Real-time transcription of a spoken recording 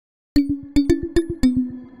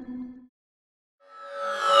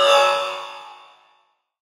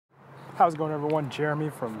How's it going, everyone?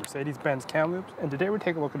 Jeremy from Mercedes-Benz Kamloops, and today we're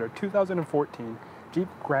taking a look at our 2014 Jeep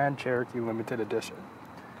Grand Cherokee Limited Edition.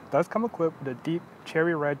 It does come equipped with a deep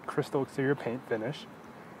cherry red crystal exterior paint finish,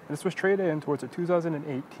 and this was traded in towards a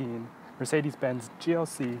 2018 Mercedes-Benz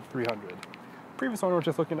GLC300. Previous owner was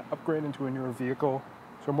just looking to upgrade into a newer vehicle,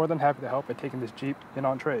 so we're more than happy to help by taking this Jeep in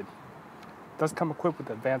on trade. It does come equipped with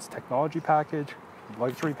the advanced technology package,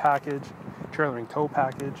 luxury package, trailering tow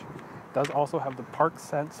package. It does also have the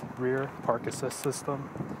ParkSense Rear Park Assist system.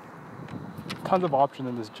 Tons of options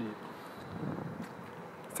in this Jeep.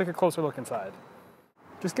 Let's take a closer look inside.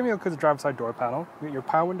 Just giving a look at the driver's side door panel. You get your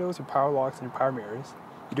power windows, your power locks, and your power mirrors.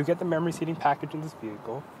 You do get the memory seating package in this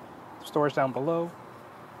vehicle. Storage down below.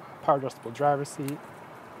 Power adjustable driver's seat.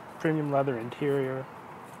 Premium leather interior.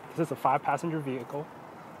 This is a 5-passenger vehicle.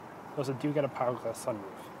 You also do get a power glass sunroof.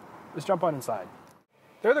 Let's jump on inside.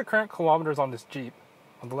 There are the current kilometers on this Jeep.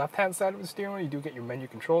 On the left-hand side of the steering wheel, you do get your menu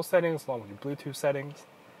control settings along with your Bluetooth settings.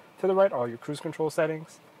 To the right are your cruise control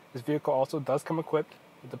settings. This vehicle also does come equipped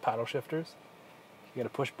with the paddle shifters. You get a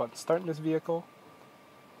push-button start in this vehicle.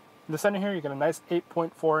 In the center here, you get a nice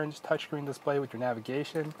 8.4-inch touchscreen display with your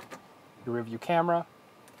navigation, your rear view camera.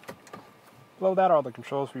 Below that are the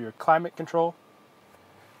controls for your climate control,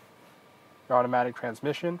 your automatic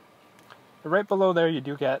transmission. And right below there, you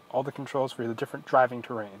do get all the controls for the different driving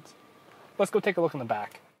terrains. Let's go take a look in the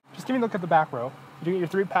back. Just giving a look at the back row. You do get your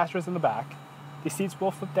 3 passengers in the back. These seats will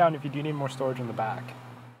flip down if you do need more storage in the back.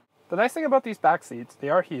 The nice thing about these back seats, they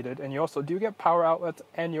are heated, and you also do get power outlets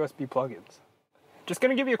and USB plugins. Just going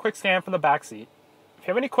to give you a quick scan from the back seat. If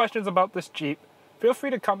you have any questions about this Jeep, feel free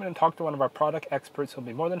to come in and talk to one of our product experts who'll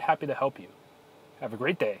be more than happy to help you. Have a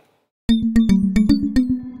great day.